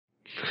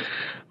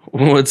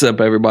What's up,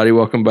 everybody?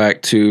 Welcome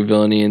back to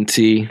Villainy and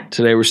Tea.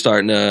 Today we're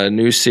starting a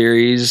new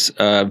series,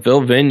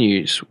 Ville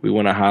Venues. We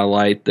want to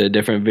highlight the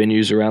different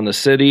venues around the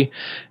city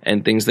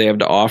and things they have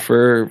to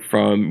offer,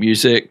 from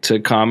music to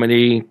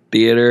comedy,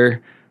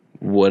 theater,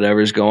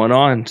 whatever's going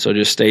on. So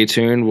just stay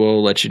tuned.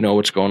 We'll let you know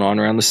what's going on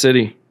around the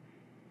city.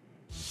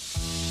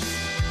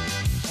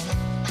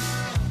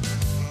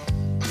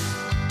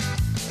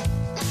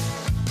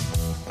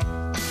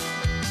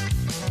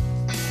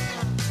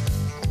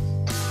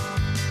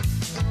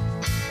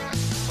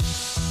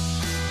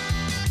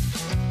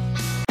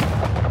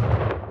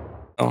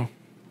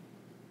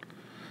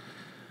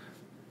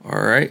 All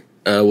right,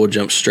 we'll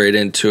jump straight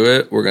into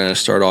it. We're going to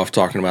start off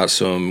talking about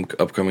some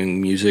upcoming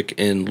music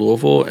in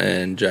Louisville,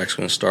 and Jack's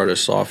going to start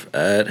us off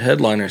at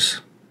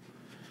Headliners.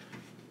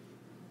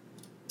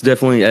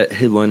 Definitely at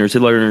Headliners.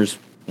 Headliners,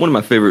 one of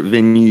my favorite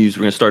venues.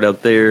 We're going to start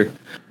out there.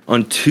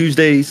 On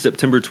Tuesday,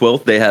 September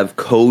 12th, they have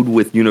Code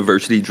with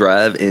University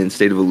Drive and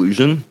State of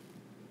Illusion.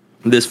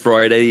 This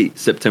Friday,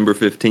 September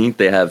 15th,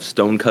 they have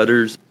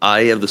Stonecutters'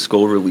 Eye of the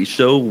Skull release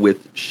show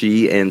with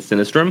She and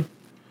Sinistrum.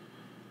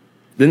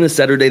 Then the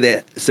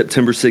Saturday,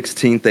 September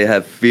 16th, they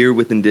have Fear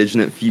with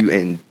Indignant Few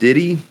and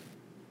Diddy.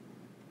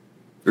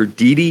 Or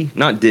Didi,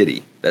 not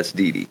Diddy, that's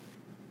Didi.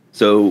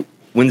 So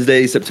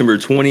Wednesday, September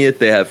 20th,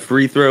 they have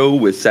Free Throw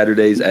with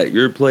Saturdays at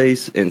Your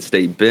Place and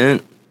Stay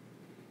Bent.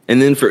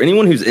 And then for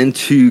anyone who's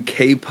into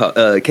K-pop,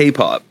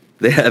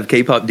 they have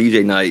K-pop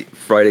DJ Night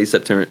Friday,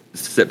 September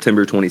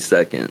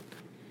 22nd.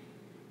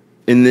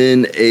 And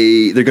then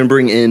they're going to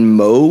bring in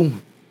Mo.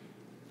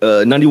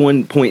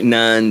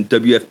 91.9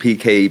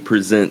 WFPK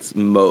presents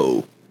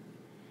Mo.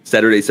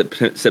 Saturday,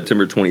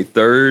 September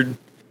 23rd.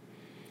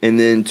 And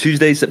then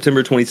Tuesday,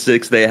 September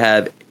 26th, they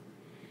have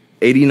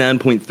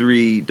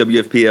 89.3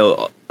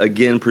 WFPL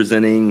again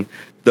presenting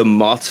the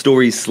Moth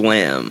Story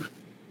Slam.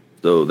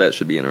 So that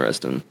should be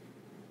interesting.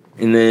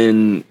 And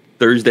then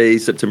Thursday,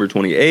 September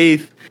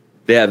 28th,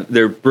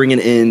 they're bringing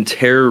in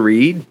Tara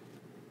Reid,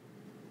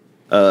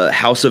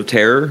 House of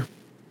Terror.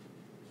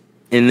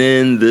 And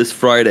then this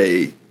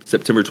Friday,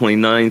 September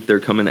 29th,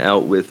 they're coming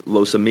out with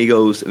Los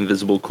Amigos,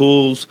 Invisible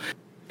Cools.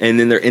 And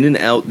then they're ending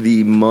out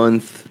the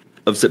month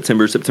of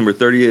September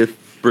 30th.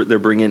 They're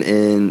bringing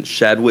in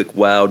Shadwick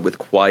Wild with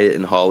Quiet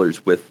and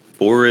Hollers with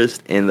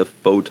Forest and the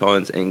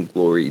Photons and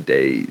Glory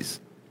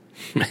Days.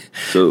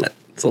 So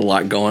That's a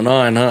lot going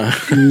on, huh?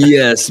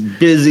 yes,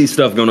 busy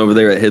stuff going over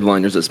there at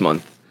Headliners this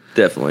month.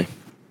 Definitely.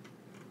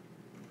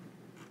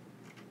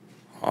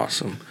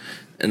 Awesome.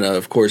 And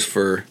of course,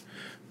 for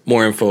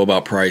more info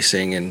about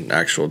pricing and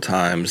actual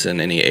times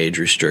and any age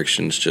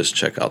restrictions, just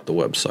check out the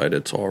website.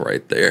 It's all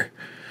right there.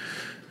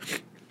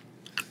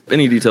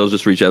 Any details,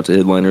 just reach out to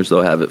Headliners.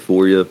 They'll have it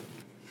for you.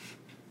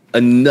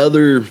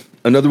 Another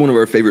one of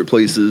our favorite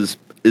places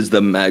is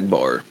the Mag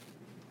Bar.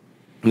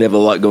 They have a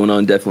lot going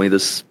on definitely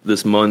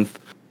this month.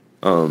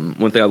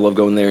 One thing I love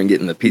going there and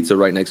getting the pizza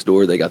right next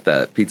door. They got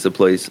that pizza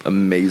place.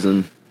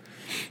 Amazing.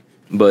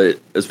 But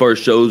as far as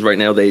shows right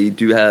now, they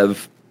do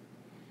have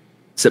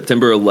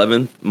September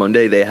 11th,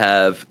 Monday, they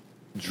have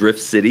Drift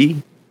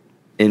City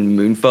and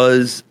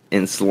Moonfuzz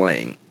and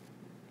Slang.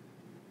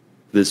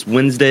 This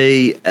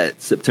Wednesday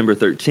at September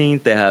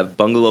 13th, they have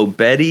Bungalow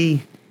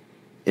Betty,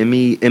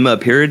 Emma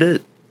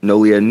Pyridit,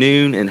 Nolia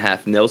Noon, and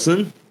Half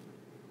Nelson.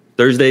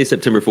 Thursday,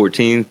 September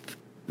 14th,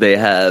 they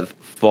have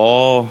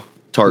Fall,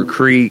 Tar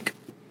Creek,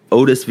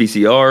 Otis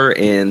VCR,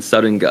 and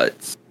Sudden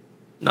Guts.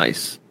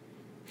 Nice.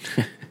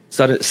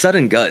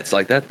 Sudden Guts,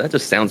 like that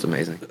just sounds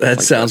amazing. That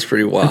like sounds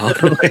pretty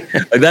wild. like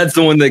that's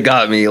the one that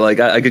got me. Like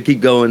I could keep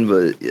going,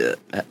 but yeah,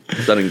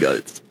 Sudden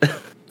Guts.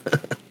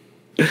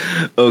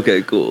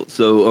 Okay, cool.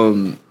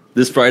 So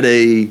this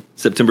Friday,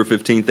 September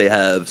 15th, they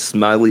have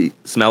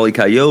Smiley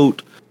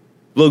Coyote,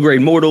 Low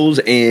Grade Mortals,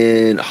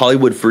 and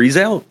Hollywood Freeze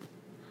Out.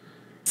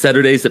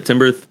 Saturday,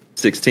 September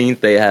 16th,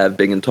 they have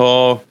Big and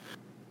Tall.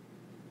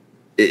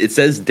 It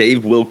says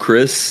Dave Will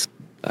Chris.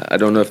 I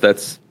don't know if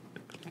that's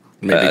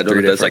Maybe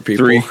three different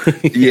people.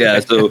 Yeah,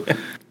 so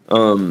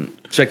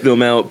check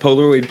them out.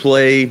 Polaroid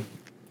Play.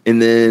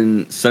 And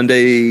then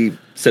Sunday,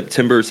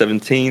 September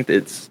 17th,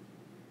 it's,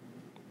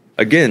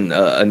 again,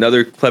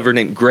 another clever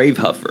name, Grave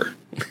Huffer.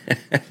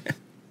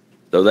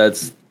 So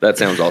that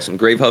sounds awesome.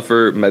 Grave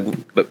Huffer,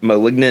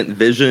 Malignant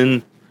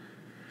Vision,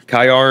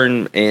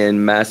 Kyarn,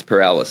 and Mass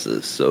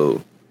Paralysis.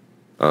 So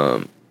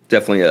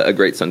definitely a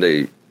great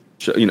Sunday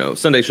show,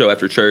 Sunday show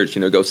after church.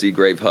 Go see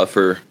Grave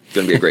Huffer. It's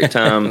going to be a great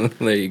time.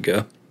 There you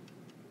go.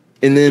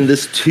 And then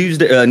next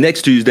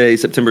Tuesday,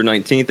 September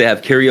 19th, they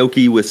have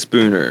Karaoke with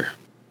Spooner.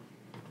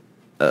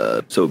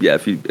 So yeah,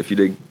 if you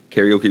did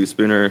Karaoke with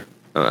Spooner,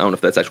 I don't know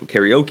if that's actual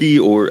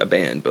karaoke or a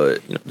band,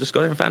 but just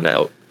go there and find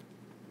out.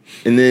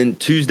 And then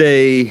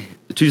the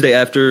Tuesday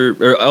after,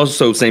 or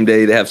also same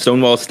day, they have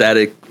Stonewall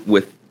Static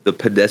with the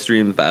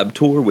Pedestrian Vibe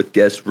Tour with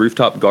guests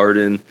Rooftop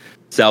Garden,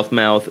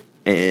 Southmouth,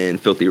 and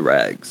Filthy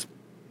Rags.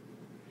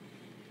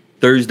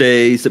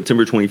 Thursday,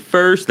 September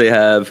 21st, they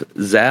have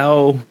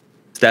Zao,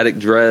 Static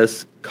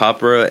Dress,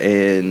 Copra,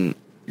 and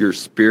Your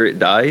Spirit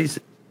Dies,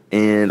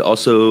 and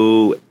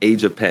also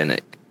Age of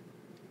Panic.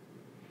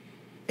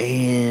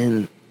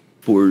 And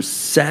for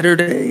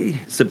Saturday,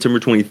 September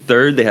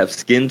 23rd, they have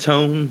Skin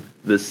Tone,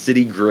 The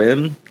City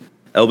Grim,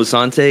 El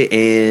Basante,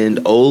 and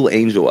Old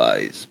Angel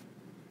Eyes.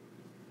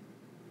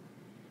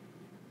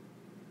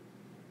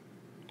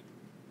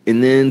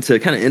 And then to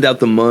kind of end out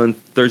the month,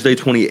 Thursday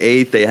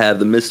 28th, they have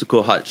the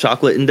Mystical Hot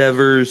Chocolate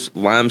Endeavors,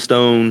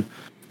 Limestone,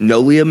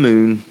 Nolia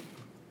Moon.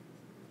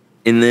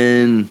 And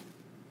then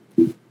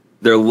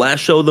their last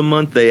show of the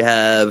month, they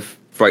have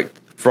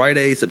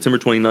Friday, September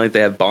 29th,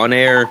 they have Bon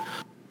Air,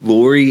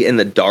 Lori and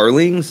the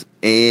Darlings,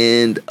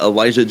 and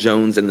Elijah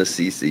Jones and the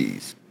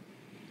CCs.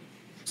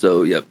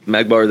 So, yeah,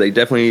 Magbar, they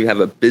definitely have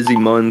a busy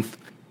month.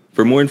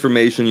 For more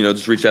information,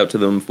 just reach out to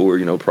them for,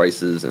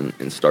 prices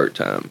and start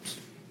times.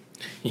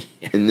 Yeah.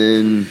 And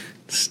then...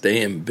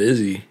 Staying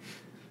busy.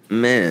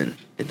 Man,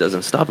 it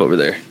doesn't stop over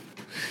there.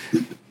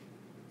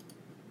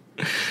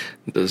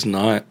 It does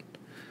not.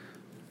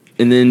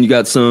 And then you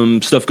got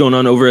some stuff going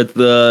on over at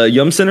the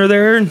Yum Center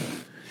there?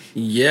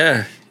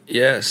 Yeah.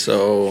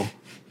 So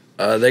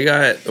they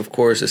got, of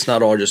course, it's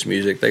not all just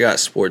music. They got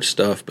sports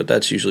stuff, but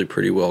that's usually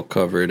pretty well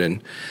covered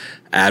and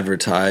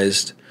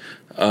advertised.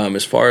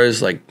 As far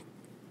as like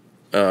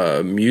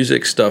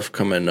music stuff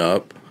coming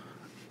up,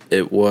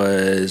 it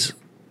was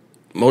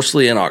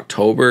mostly in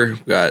October.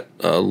 We got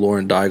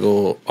Lauren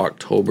Daigle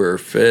October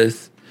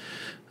 5th.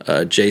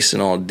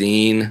 Jason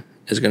Aldean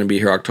is going to be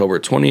here October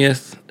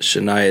 20th.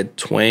 Shania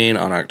Twain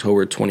on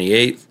October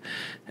 28th.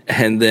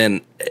 And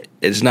then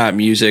it's not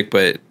music,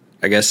 but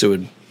I guess it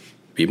would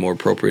be more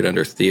appropriate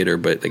under theater.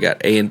 But they got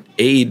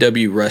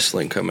AEW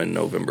Wrestling coming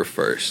November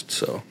 1st.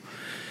 So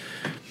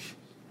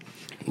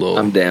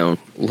I'm down.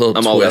 Little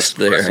I'm twist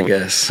there, wrestling. I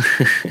guess.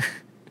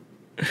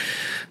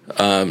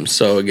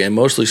 So again,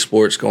 mostly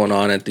sports going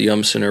on at the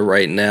Yum Center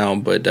right now,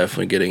 but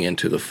definitely getting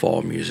into the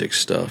fall music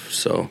stuff.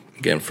 So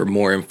again, for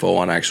more info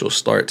on actual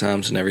start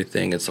times and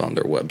everything, it's on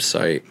their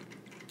website.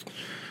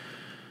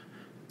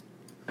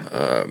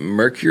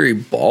 Mercury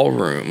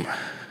Ballroom,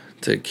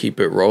 to keep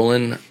it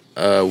rolling,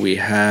 we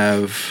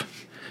have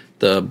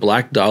the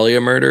Black Dahlia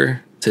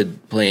Murder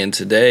playing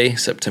today,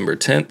 September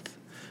 10th.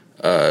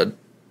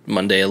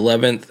 Monday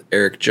 11th,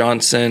 Eric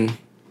Johnson.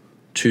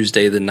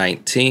 Tuesday the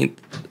 19th,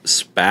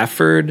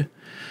 Spafford.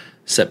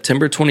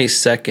 September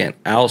 22nd,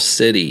 Owl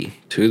City,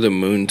 To the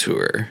Moon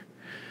Tour.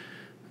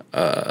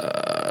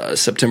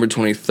 September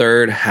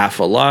 23rd, Half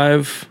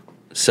Alive.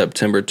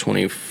 September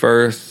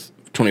 24th,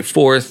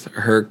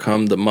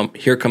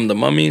 Here Come the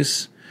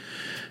Mummies.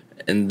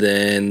 And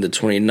then the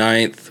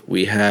 29th,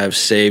 we have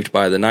Saved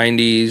by the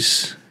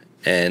 90s.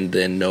 And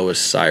then Noah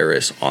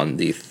Cyrus on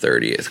the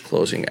 30th,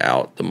 closing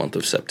out the month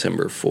of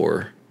September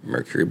for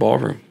Mercury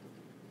Ballroom.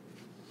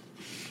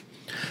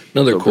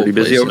 Another cool pretty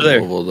busy place over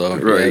there, Louisville, though.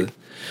 right? Yeah,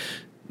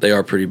 they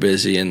are pretty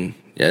busy, and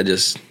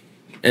just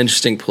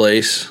interesting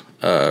place.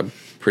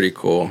 Pretty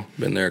cool.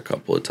 Been there a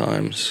couple of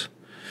times.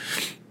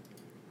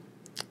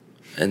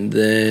 And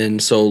then,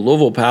 so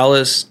Louisville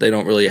Palace, they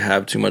don't really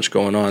have too much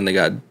going on. They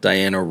got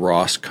Diana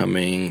Ross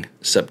coming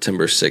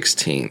September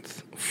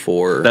 16th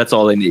for That's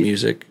all they need.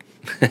 Music.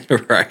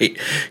 Right.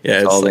 Yeah,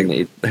 that's it's all like, they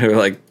need. they were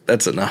like,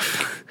 that's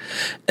enough.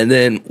 And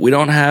then we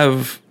don't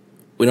have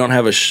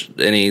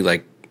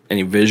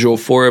any visual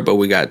for it, but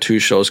we got two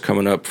shows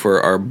coming up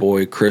for our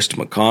boy Chris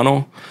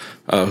McConnell,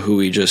 who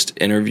we just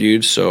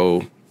interviewed.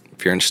 So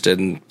if you're interested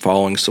in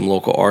following some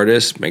local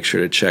artists, make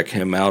sure to check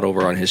him out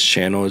over on his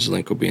channel. His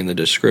link will be in the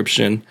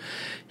description.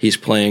 He's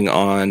playing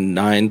on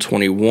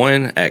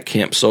 9/21 at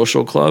Camp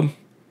Social Club,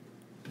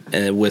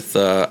 and with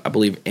I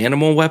believe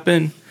Animal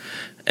Weapon.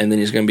 And then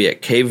he's going to be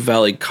at Cave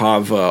Valley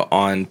Kava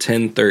on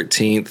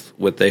 10/13th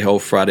with the whole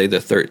Friday the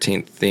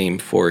 13th theme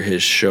for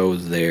his show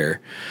there.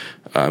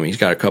 He's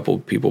got a couple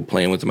people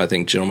playing with him. I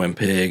think Gentleman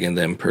Pig and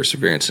then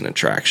Perseverance and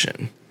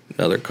Attraction.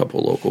 Another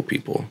couple local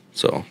people.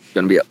 So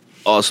Going to be an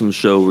awesome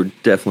show. We're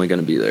definitely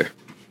going to be there.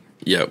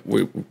 yeah,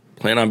 we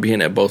plan on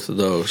being at both of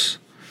those.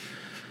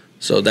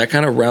 So that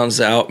kind of rounds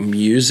out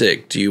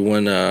music. Do you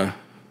want to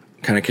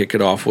kind of kick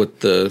it off with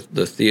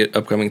the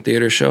upcoming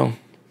theater show?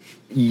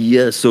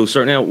 Yes, so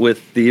starting out with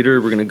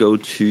theater, we're going to go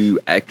to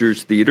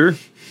Actors Theater.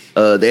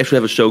 They actually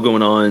have a show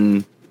going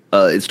on.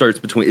 It's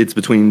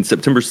between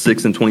September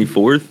 6th and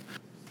 24th.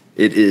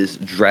 It is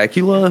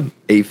Dracula,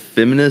 a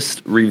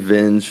feminist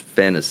revenge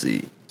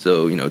fantasy.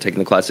 So, taking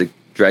the classic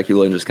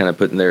Dracula and just kind of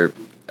putting their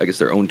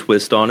own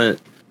twist on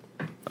it.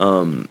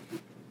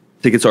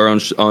 Tickets are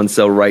on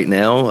sale right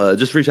now.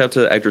 Just reach out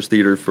to Actors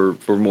Theater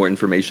for more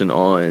information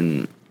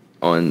on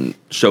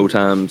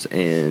showtimes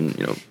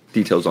and,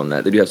 details on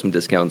that. They do have some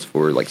discounts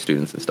for like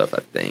students and stuff,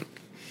 I think.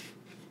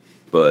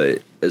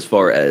 But as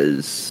far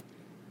as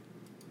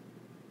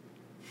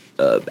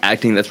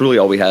acting, that's really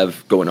all we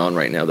have going on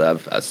right now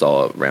that I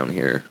saw around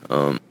here.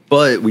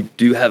 But we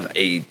do have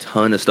a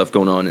ton of stuff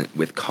going on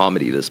with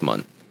comedy this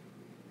month.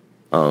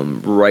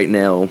 Right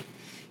now,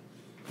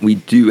 we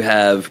do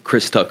have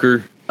Chris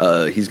Tucker.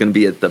 He's going to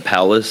be at the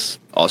Palace.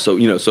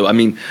 Also, so I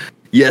mean,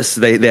 yes,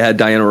 they had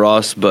Diana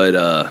Ross,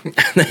 but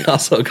They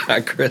also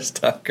got Chris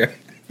Tucker.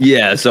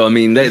 Yeah, so I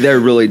mean, they're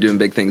really doing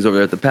big things over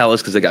there at the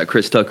Palace because they got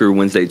Chris Tucker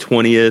Wednesday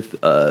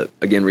 20th.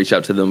 Again, reach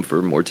out to them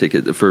for more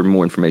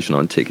information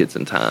on tickets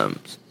and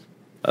times.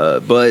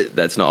 But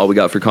that's not all we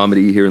got for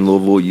comedy here in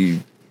Louisville.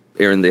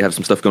 Aaron, they have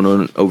some stuff going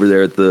on over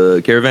there at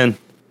the Caravan.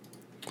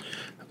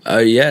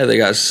 Yeah, they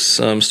got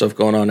some stuff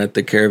going on at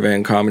the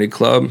Caravan Comedy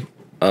Club.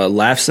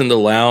 Laughs in the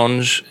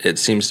Lounge, it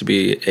seems to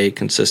be a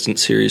consistent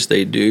series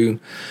they do.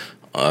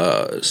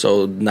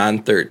 So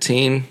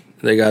 9/13,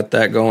 they got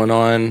that going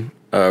on.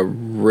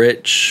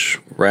 Rich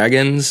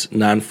Raggins,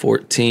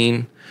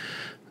 9/14.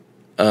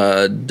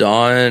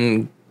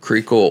 Don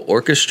Creakle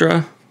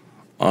Orchestra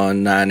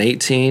on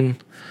 9/18.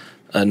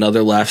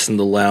 Another Laughs in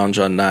the Lounge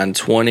on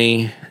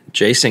 9/20.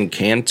 Jason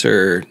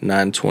Cantor,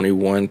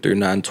 9/21 through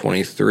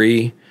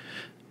 9/23.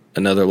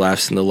 Another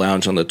Laughs in the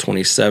Lounge on the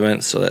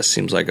 27th, so that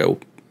seems like a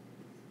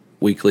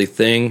weekly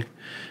thing.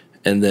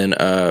 And then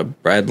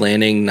Brad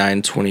Lanning,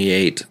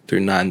 9/28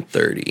 through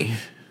 9/30.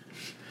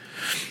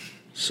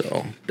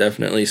 So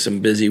definitely some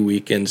busy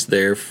weekends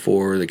there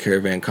for the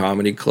Caravan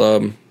Comedy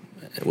Club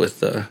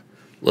with a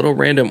little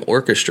random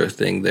orchestra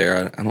thing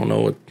there. I don't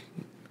know what.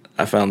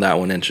 I found that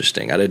one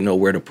interesting. I didn't know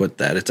where to put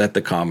that. It's at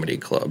the comedy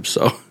club,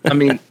 so. I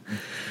mean,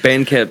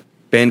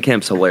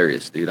 Bandcamp's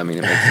hilarious, dude. I mean,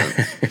 it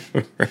makes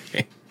sense.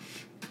 Right.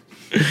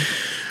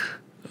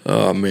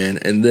 Oh, man.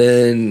 And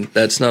then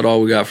that's not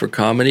all we got for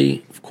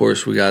comedy. Of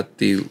course, we got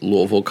the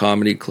Louisville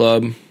Comedy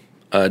Club.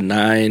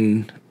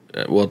 Today,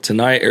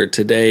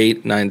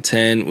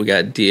 9/10, we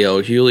got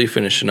D.L. Hewley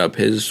finishing up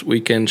his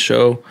weekend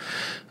show.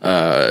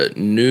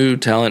 New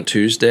Talent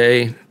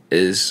Tuesday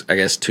is, I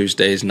guess,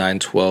 Tuesdays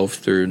 9/12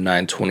 through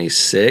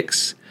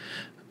 9/26.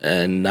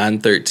 And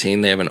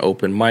 9/13, they have an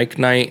open mic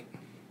night.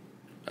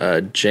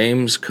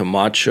 James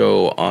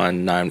Camacho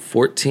on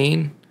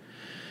 9/14,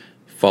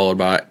 followed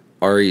by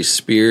Ari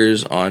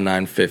Spears on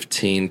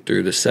 9/15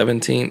 through the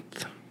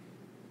 17th.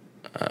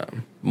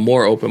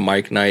 More open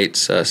mic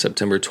nights,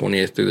 September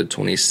 20th through the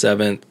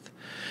 27th.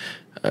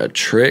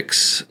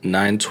 Tricks,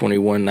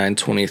 9/21,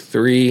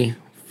 9/23,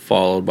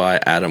 followed by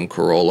Adam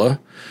Carolla,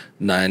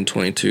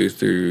 9/22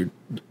 through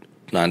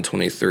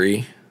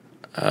 9/23.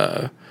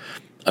 A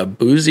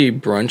boozy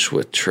brunch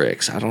with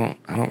Tricks. I don't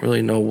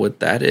really know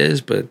what that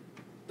is, but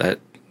that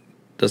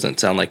doesn't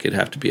sound like it'd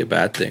have to be a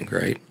bad thing,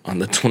 right? On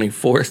the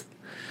 24th.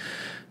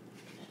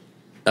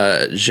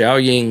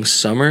 Zhao Ying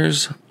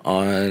Summers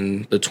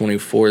on the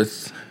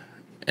 24th.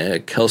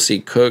 Kelsey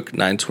Cook,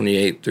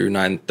 9/28 through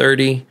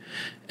 9/30.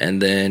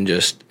 And then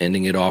just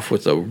ending it off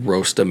with a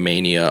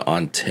Roastamania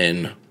on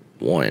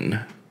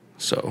 10/1.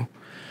 So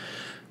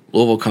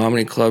Louisville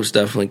Comedy Club's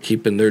definitely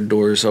keeping their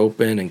doors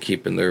open and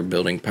keeping their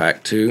building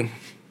packed too.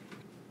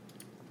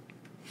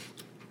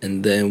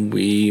 And then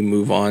we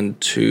move on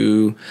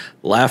to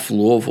Laugh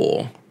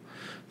Louisville.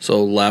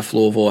 So Laugh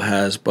Louisville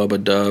has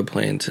Bubba Dub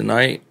playing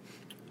tonight,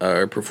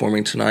 or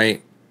performing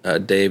tonight.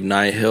 Dave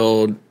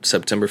Nihill,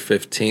 September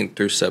 15th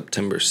through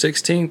September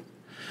 16th.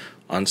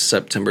 On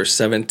September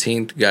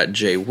 17th, got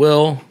Jay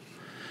Will.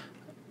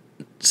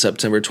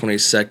 September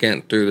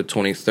 22nd through the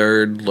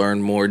 23rd,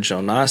 Learn More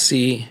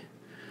Jonasi.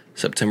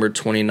 September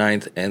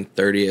 29th and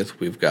 30th,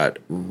 we've got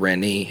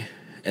Rennie.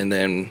 And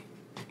then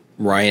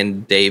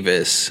Ryan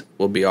Davis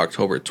will be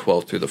October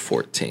 12th through the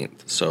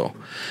 14th. So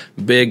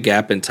big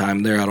gap in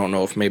time there. I don't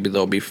know if maybe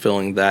they'll be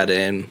filling that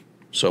in.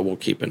 So we'll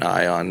keep an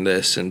eye on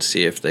this and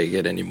see if they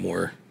get any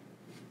more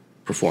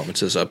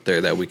performances up there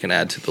that we can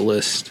add to the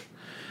list.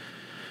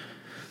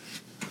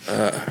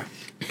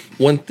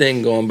 One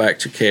thing, going back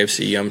to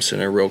KFC Yum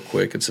Center real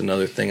quick, it's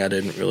another thing I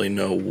didn't really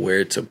know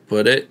where to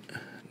put it.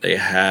 They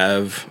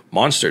have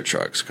monster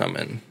trucks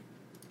coming.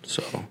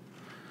 So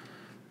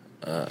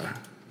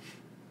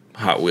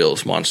Hot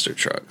Wheels monster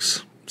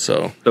trucks.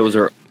 So those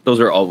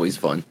are always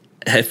fun.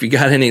 If you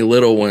got any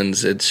little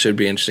ones, it should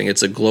be interesting.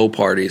 It's a glow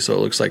party, so it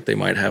looks like they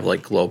might have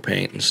like glow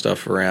paint and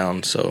stuff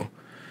around. So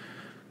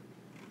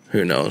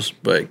who knows?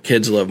 But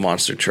kids love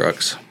monster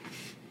trucks.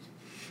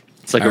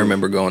 It's like I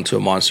remember going to a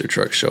monster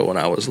truck show when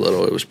I was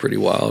little. It was pretty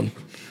wild.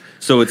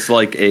 So it's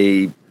like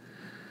a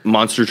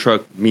monster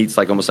truck meets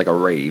like almost like a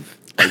rave.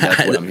 Like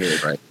that's what I'm hearing,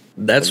 right?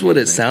 That's what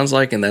it sounds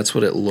like, and that's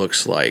what it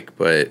looks like.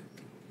 But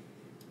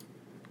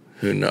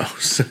who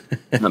knows?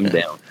 I'm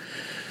down.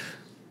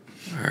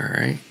 All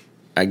right.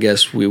 I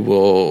guess we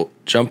will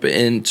jump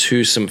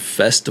into some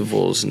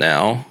festivals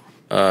now.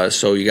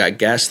 So you got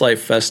Gaslight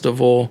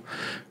Festival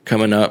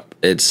coming up.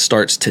 It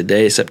starts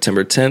today,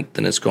 September 10th,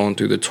 and it's going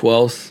through the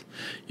 12th.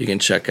 You can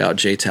check out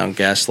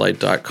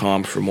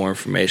jtowngaslight.com for more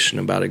information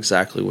about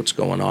exactly what's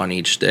going on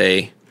each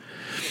day.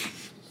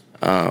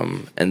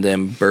 And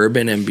then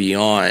Bourbon and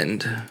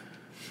Beyond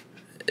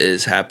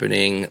is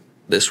happening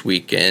this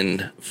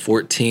weekend,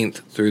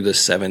 14th through the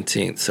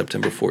 17th,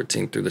 September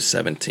 14th through the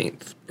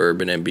 17th,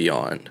 Bourbon and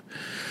Beyond.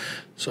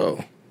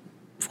 So,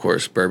 of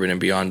course,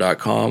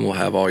 bourbonandbeyond.com will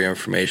have all your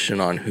information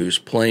on who's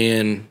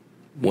playing,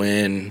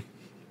 when,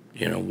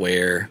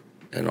 where,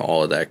 and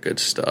all of that good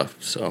stuff.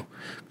 So,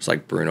 it's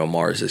like Bruno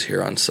Mars is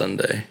here on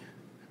Sunday.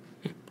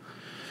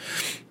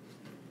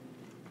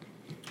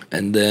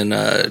 And then,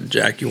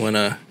 Jack, you want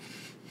to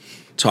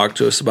talk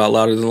to us about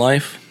Louder Than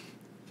Life?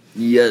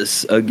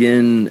 Yes,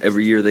 again,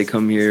 every year they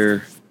come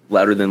here,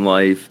 Louder Than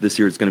Life. This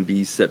year it's going to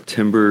be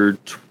September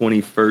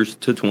 21st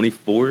to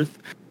 24th.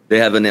 They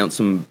have announced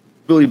some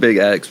really big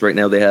acts. Right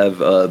now they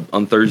have,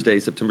 on Thursday,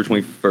 September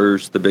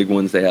 21st, the big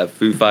ones, they have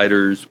Foo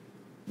Fighters,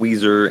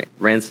 Weezer,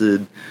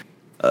 Rancid,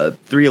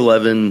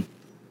 311,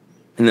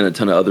 and then a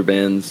ton of other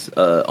bands.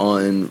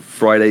 On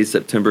Friday,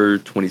 September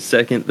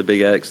 22nd, the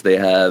big acts, they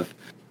have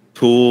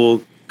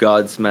Tool,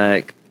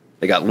 Godsmack,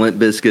 they got Limp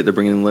Bizkit, they're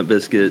bringing in Limp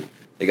Bizkit,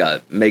 they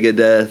got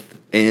Megadeth,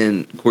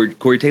 and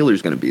Corey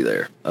Taylor's going to be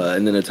there.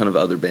 And then a ton of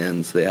other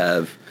bands. They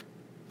have,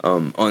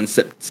 on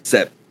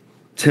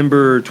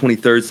September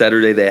 23rd,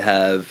 Saturday, they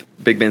have,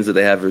 big bands that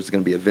they have is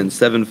going to be Avenged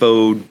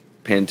Sevenfold,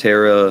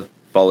 Pantera,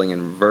 Falling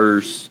in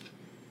Reverse,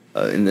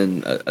 and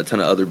then a ton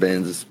of other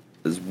bands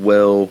as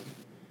well.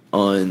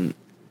 On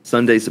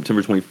Sunday,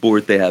 September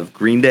 24th, they have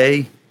Green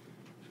Day,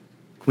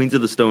 Queens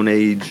of the Stone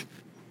Age,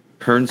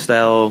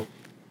 Turnstile.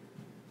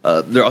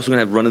 They're also going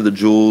to have Run of the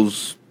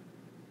Jewels,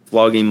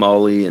 Flogging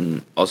Molly,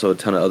 and also a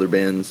ton of other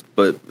bands.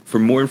 But for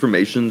more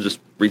information, just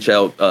reach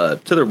out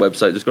to their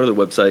website. Just go to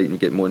their website and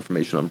get more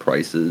information on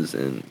prices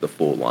and the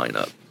full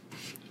lineup.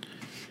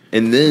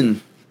 And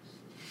then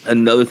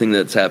another thing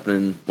that's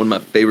happening, one of my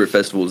favorite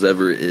festivals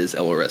ever is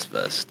LRS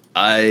Fest.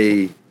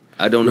 I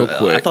don't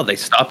know. I thought they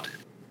stopped it.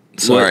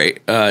 Sorry,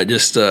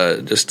 just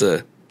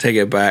to take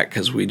it back,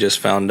 because we just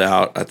found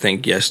out, I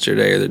think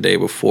yesterday or the day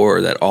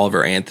before, that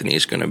Oliver Anthony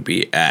is going to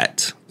be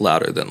at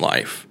Louder Than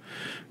Life,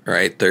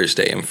 right?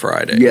 Thursday and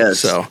Friday. Yes.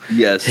 So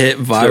yes. Hit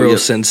viral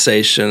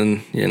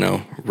sensation,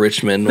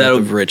 Richmond, north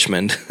of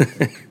Richmond.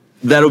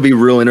 That'll be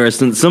real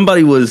interesting.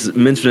 Somebody was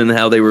mentioning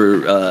how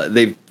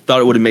they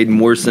thought it would have made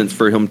more sense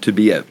for him to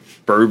be at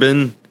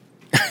Bourbon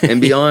and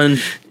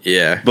beyond.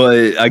 Yeah.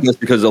 But I guess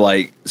because of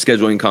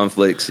scheduling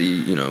conflicts,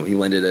 he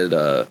landed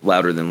at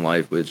Louder Than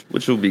Life,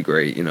 which will be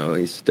great.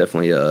 He's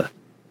definitely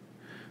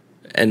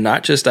and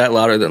not just at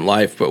Louder Than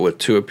Life, but with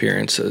 2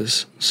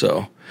 appearances.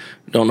 So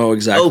don't know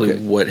exactly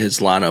what his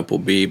lineup will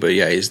be, but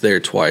yeah, he's there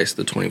twice,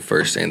 the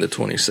 21st and the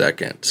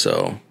 22nd.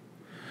 So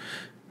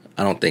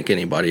I don't think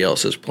anybody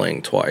else is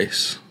playing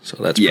twice. So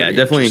that's pretty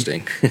definitely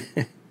interesting.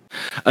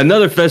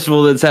 Another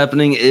festival that's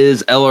happening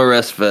is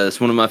LRS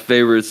Fest, one of my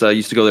favorites. I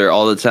used to go there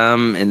all the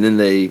time, and then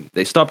they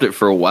stopped it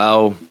for a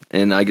while,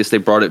 and I guess they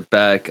brought it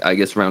back,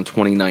 around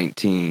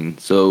 2019.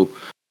 So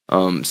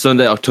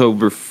Sunday,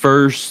 October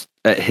 1st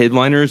at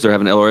Headliners, they're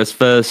having LRS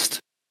Fest,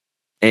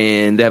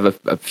 and they have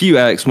a few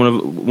acts.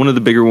 One of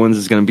the bigger ones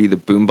is going to be the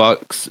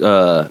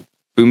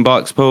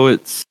Boombox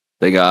Poets.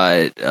 They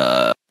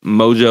got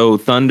Mojo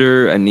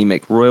Thunder,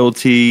 Anemic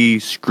Royalty,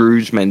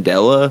 Scrooge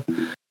Mandela,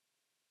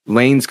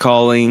 Lane's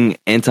Calling,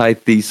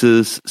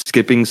 Antithesis,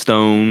 Skipping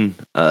Stone,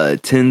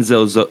 Ten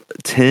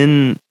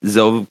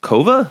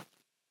Zelkova,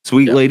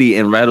 Sweet Lady,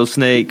 and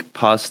Rattlesnake,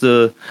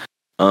 Pasta.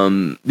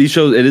 These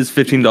shows, it is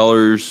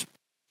 $15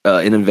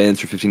 in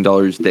advance or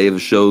 $15 day of the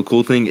show. The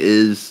cool thing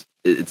is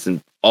it's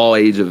an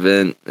all-age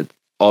event.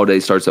 All day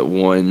starts at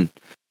 1.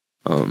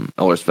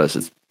 LRS Fest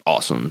is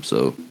awesome,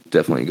 so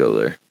definitely go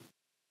there.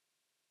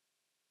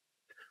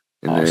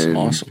 And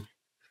Awesome.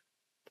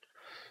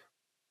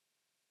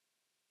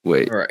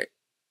 Wait. All right.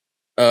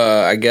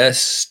 I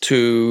guess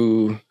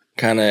to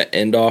kind of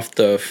end off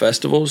the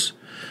festivals,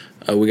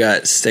 we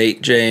got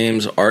St.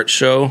 James Art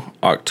Show,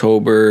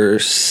 October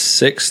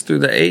 6th through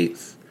the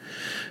 8th.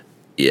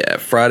 Yeah,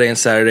 Friday and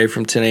Saturday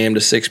from 10 a.m.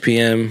 to 6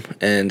 p.m.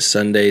 and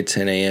Sunday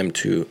 10 a.m.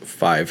 to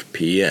 5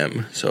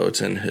 p.m. So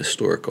it's in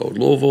historic old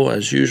Louisville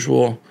as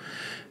usual.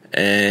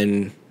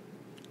 And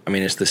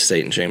it's the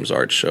St. James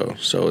Art Show.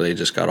 So they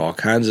just got all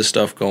kinds of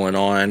stuff going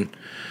on.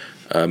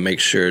 Make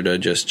sure to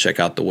just check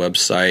out the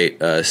website,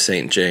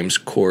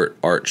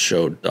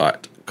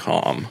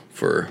 stjamescourtartshow.com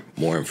for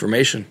more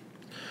information.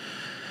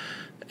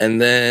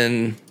 And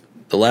then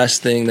the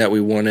last thing that we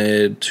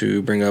wanted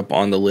to bring up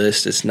on the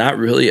list, it's not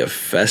really a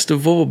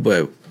festival,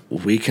 but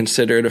we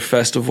consider it a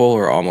festival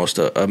or almost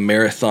a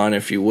marathon,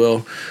 if you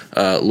will.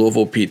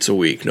 Louisville Pizza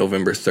Week,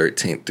 November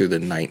 13th through the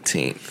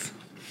 19th.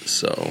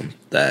 So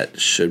that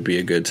should be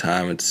a good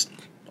time. It's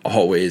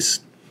always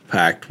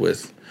packed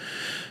with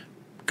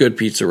good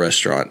pizza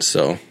restaurants.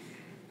 So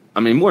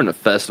more than a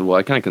festival,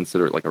 I kind of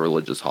consider it like a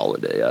religious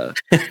holiday.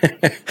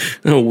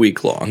 A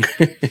week long.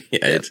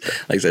 It's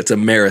like I said, it's a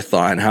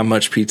marathon. How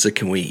much pizza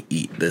can we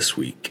eat this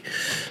week?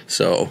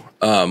 So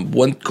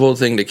one cool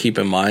thing to keep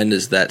in mind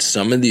is that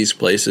some of these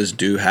places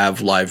do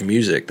have live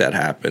music that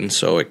happens.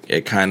 So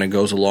it kind of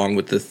goes along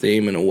with the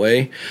theme in a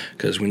way,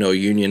 because we know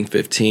Union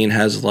 15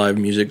 has live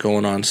music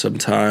going on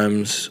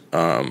sometimes.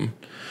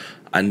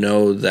 I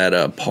know that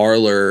a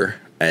Parlor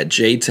at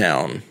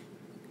J-Town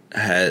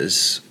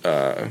has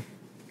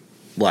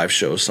live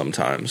shows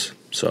sometimes.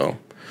 So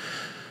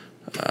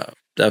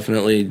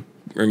definitely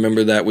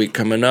remember that week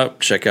coming up.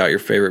 Check out your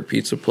favorite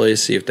pizza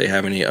place. See if they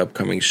have any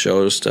upcoming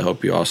shows to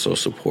help you also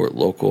support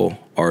local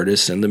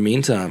artists in the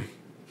meantime.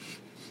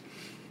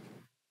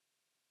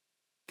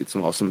 Get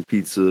some awesome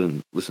pizza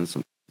and listen to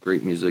some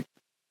great music.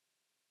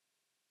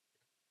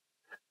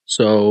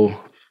 So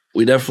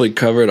we definitely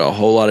covered a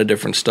whole lot of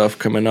different stuff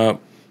coming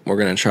up. We're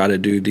going to try to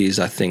do these,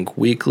 I think,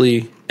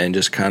 weekly and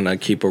just kind of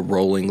keep a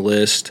rolling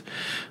list.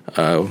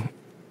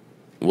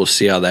 We'll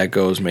see how that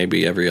goes,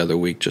 maybe every other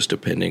week, just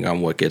depending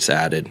on what gets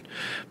added.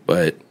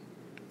 But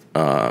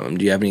do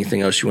you have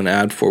anything else you want to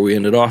add before we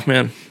end it off,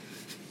 man?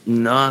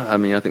 Nah, I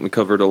mean, I think we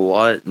covered a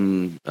lot,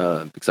 and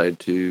excited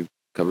to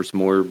cover some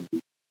more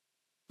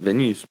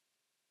venues.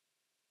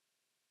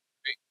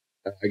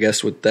 I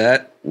guess with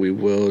that, we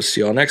will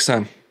see y'all next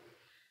time.